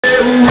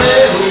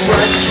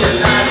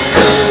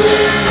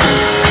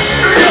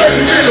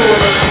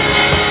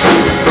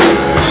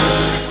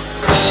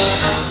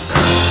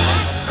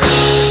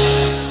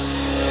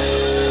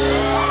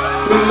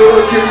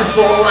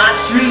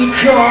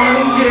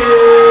Come get.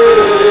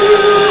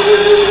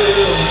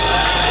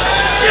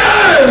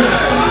 Yeah!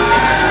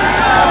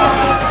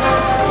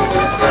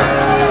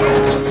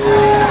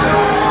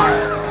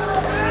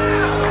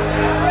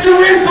 Do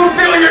we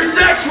fulfill your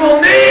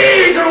sexual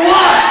needs or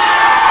what?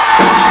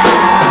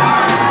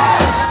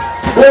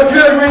 Well,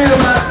 good. We need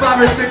about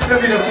 5 or 6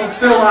 of you to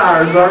fulfill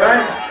ours, all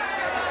right?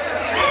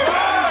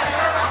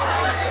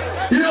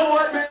 You know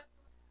what, man?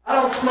 I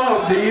don't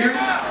smoke, do you?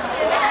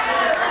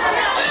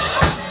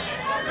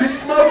 You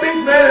smoke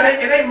these,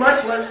 man, it ain't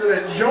much less than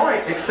a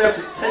joint, except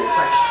it tastes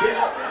like shit.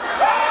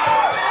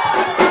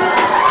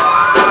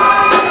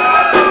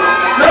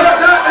 No,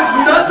 there's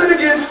nothing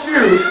against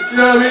you, you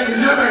know what I mean?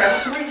 Because you look like a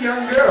sweet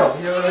young girl,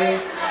 you know what I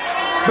mean?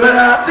 But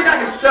I think I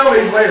can sell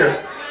these later.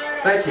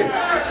 Thank you.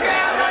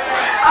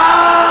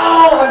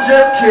 Oh, I'm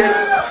just kidding.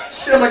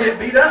 Shit, I'm gonna get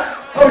beat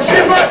up. Oh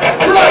shit, look,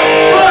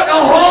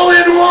 a hole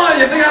in one.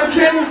 You think I'm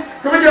kidding?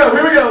 Here we go.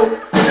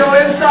 We go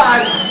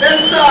inside.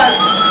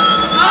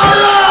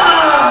 Alright!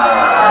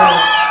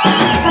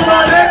 For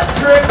my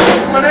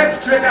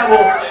next trick, I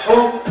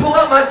will pull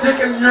out my dick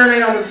and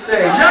urinate on the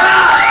stage.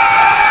 Ah!